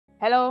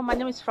Hello, my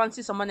name is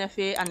Francis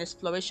Omanefe, an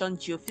exploration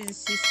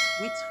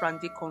geophysicist with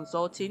Frandy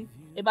Consulting.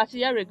 About a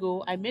year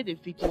ago, I made a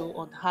video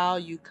on how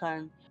you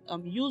can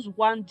use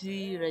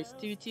 1D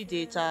resistivity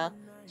data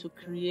to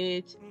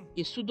create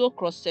a pseudo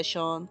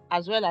cross-section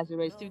as well as a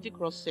resistivity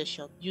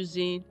cross-section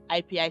using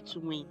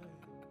ipi2win.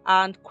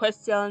 And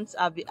questions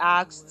have been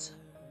asked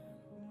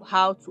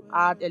how to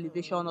add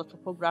elevation or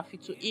topography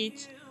to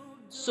it.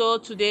 So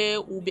today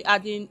we'll be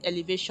adding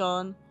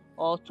elevation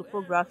or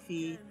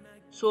topography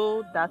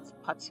to that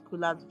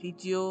particular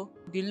video.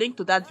 The link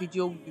to that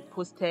video will be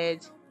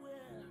posted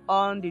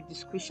on the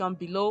description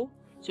below,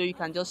 so you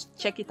can just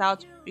check it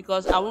out,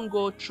 because I won't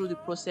go through the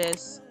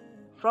process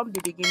from the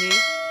beginning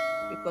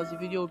because the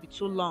video will be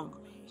too long.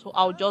 So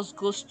I'll just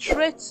go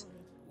straight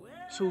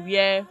to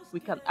where we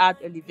can add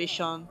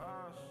elevation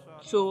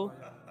to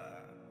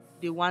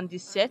the 1D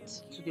set,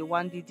 to the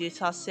 1D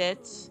data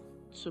set,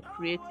 to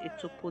create a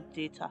topo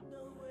data.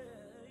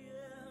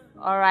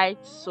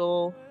 Alright,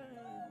 so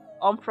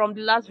from the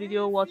last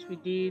video, what we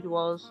did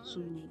was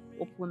to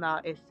open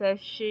our Excel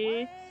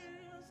sheet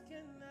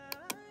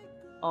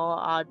or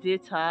our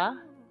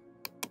data.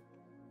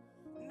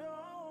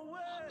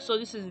 So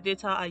this is the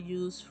data I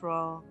use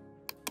for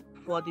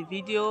the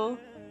video.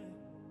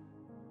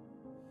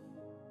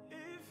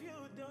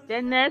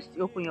 Then next,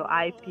 you open your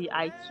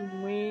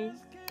ipi2win.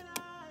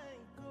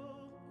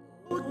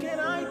 Who can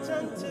I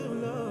turn to,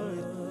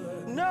 Lord?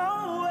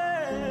 No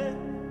way.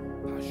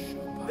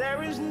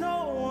 There is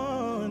no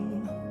one.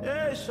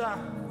 Yes,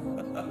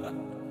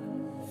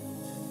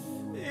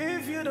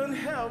 if you don't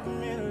help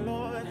me,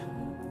 Lord,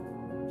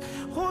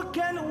 who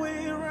can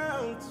we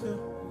run to?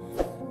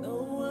 No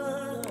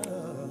one.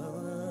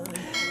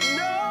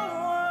 No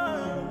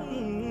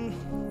one.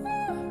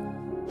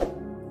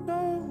 No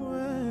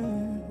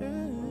way.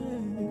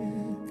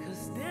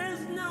 'Cause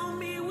there's no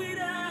me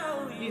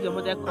without you. This is your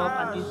model curve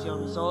and this is your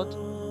result.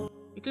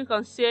 You click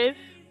on save.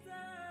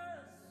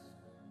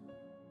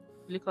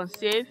 Click on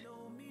save.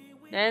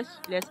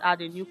 Next, let's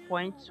add a new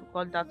point. We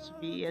call that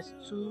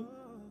VS2.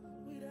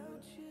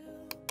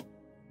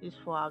 This is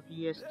for our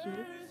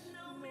VS2.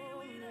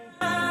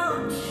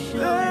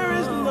 There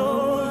is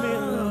no me,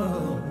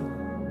 Lord.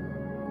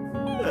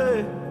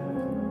 Hey.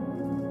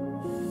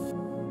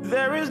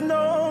 There is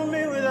no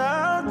me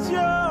without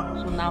you.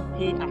 So now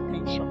pay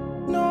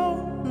attention. No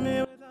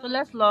me. So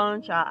let's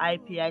launch our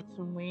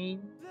ipi2win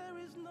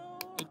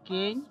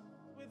again.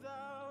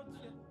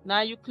 Now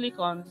you click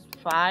on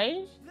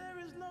file,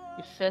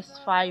 the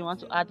first file. You want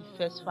to add the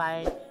first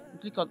file. You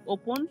click on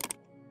open,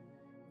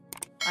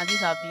 and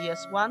these are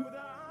VS1.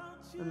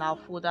 So now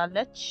folder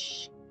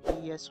let's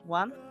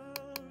VS1.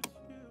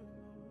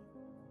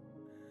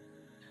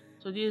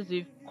 So this is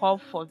the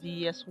curve for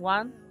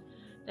VS1.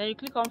 Then you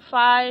click on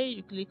file,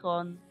 you click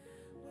on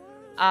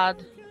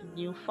add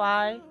new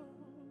file,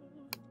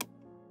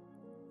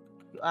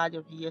 you add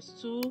your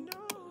VS2.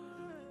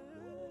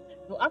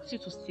 It will ask you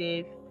to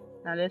save.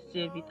 Now let's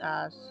save it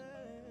as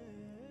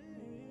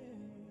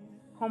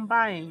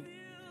combine.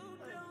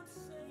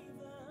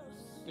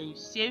 Then you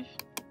save.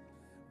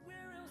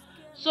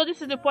 So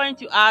this is the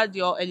point you add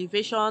your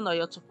elevation or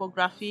your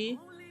topography.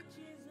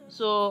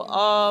 So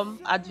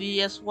at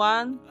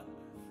VS1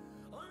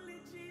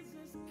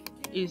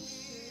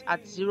 is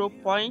at 0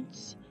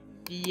 points.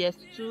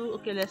 VS2,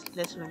 okay, let's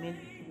remove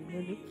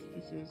it.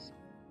 This is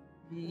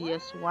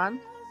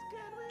VS1.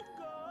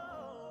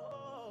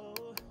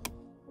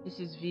 This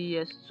is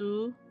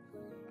VS2.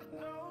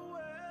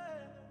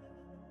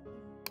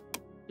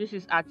 This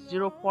is at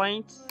 0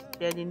 points.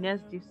 Then the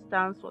next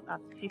distance was at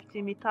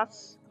 50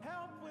 meters.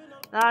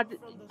 Now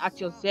at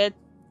your Z,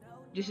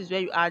 this is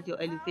where you add your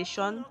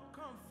elevation.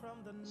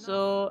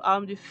 So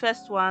the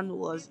first one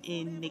was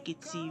in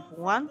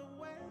 -1.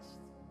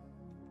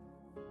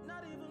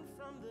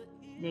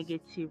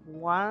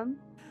 -1.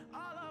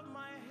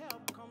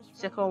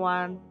 Second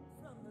one,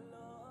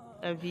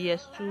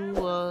 VS2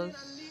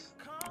 was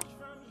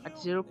at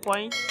 0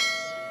 points.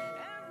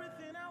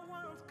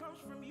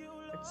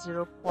 At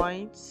 0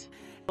 points.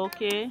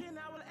 Okay.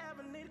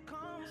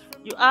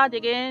 You add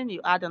again,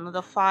 you add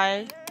another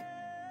file.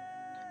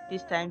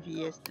 This time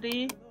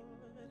VS3.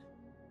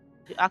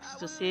 You ask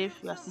to save,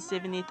 you are still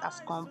saving it as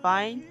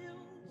combine.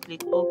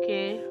 Click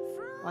OK.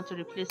 Want to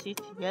replace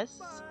it? Yes.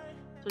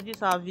 So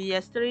these are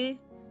VS3,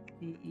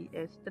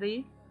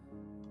 VES3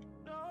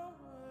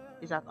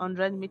 is at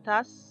 100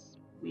 meters.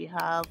 We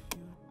have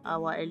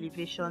our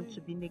elevation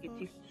to be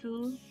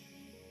 -2.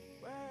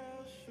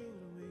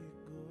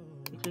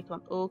 You click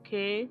on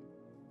OK.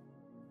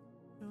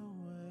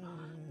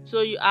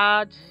 So you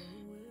add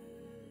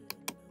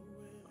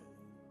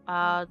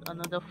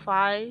another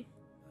file,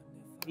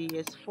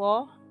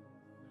 VS4.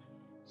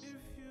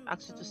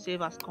 Ask you to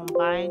save as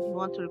combined. You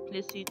want to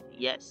replace it?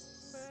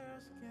 Yes.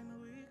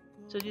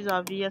 So these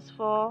are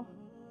VS4.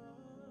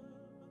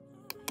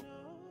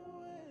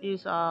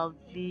 These are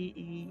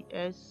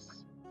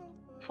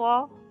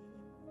VES4.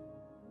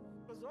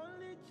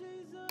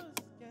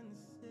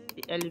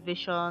 The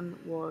elevation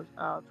was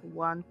at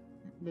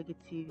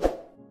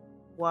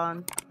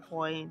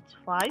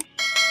 -1.5.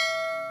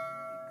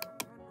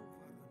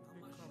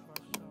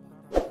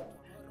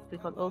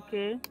 click on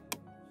OK.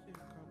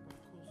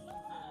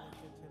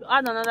 You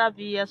add another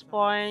VS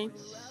point,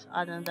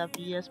 add another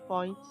VS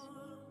point,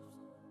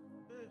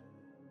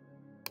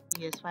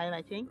 VS5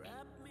 I think,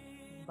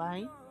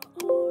 combine.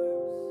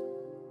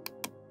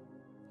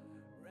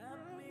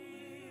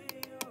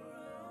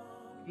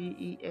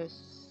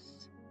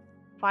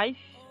 VES5,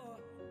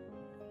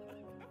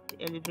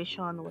 the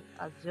elevation was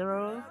at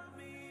 0.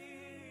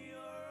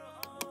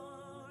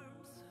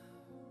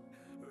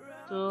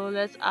 So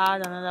let's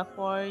add another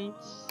point,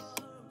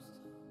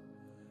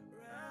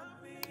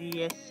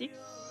 VS6,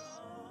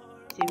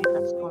 save it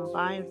as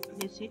combine,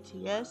 replace it,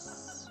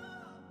 yes.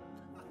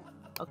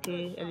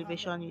 Okay,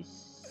 elevation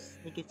is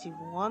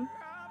 -1,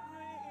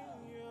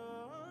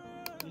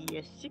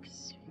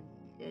 VS6,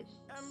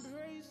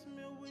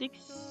 VS6,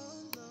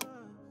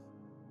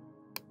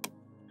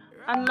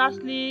 and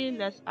lastly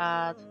let's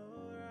add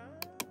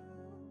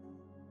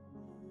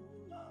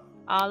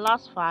our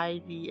last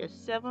 5,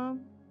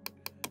 VS7.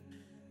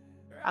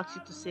 Ask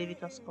you to save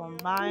it as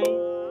combine,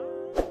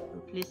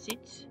 replace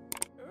it,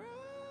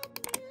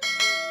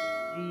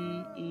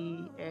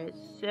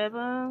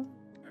 VES7,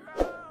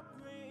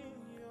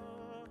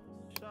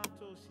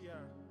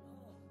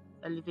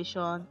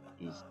 elevation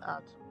is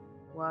at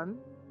 1,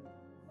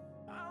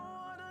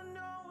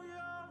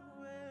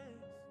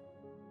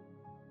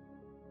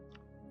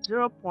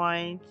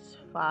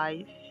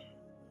 0.52.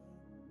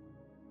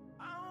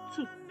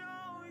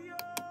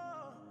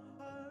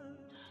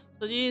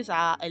 So this is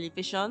our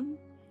elevation,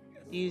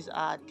 these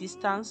are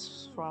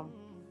distance from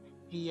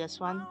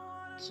VS1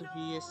 to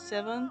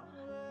VS7,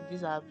 and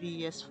these are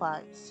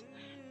VS5s.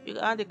 You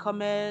can add the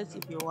comments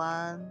if you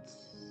want.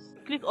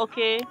 Click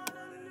OK.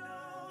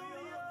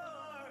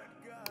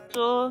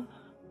 So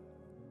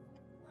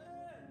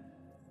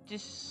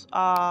this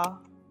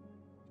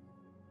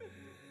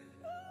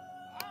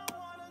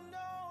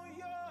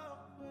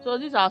so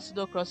these are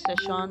pseudo cross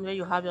section where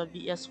you have your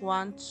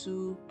VS1,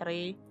 2,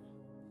 3,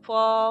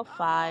 4,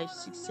 5,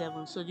 6,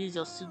 7. So this is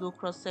your pseudo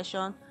cross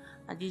section,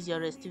 and this is your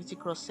resistivity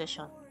cross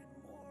section.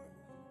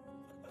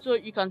 So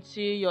you can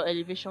see your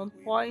elevation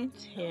point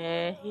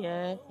here,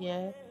 here,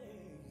 here,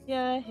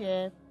 here,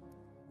 here,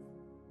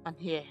 and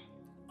here.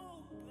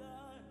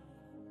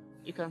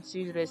 You can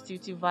see the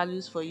resistivity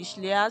values for each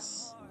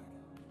layers.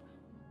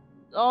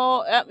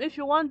 So if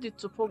you want the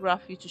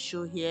topography to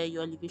show here,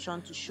 your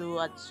elevation to show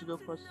at the pseudo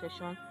cross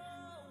section,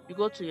 you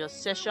go to your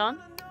session,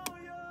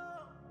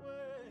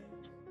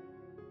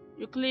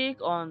 you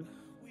click on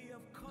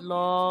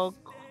log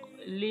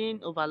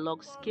lean over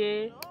log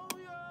scale.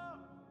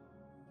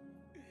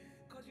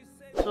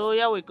 So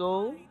here we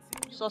go.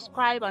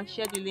 Subscribe and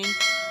share the link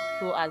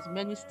to as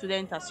many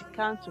students as you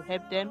can to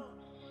help them.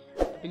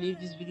 I believe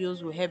these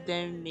videos will help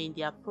them in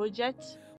their project.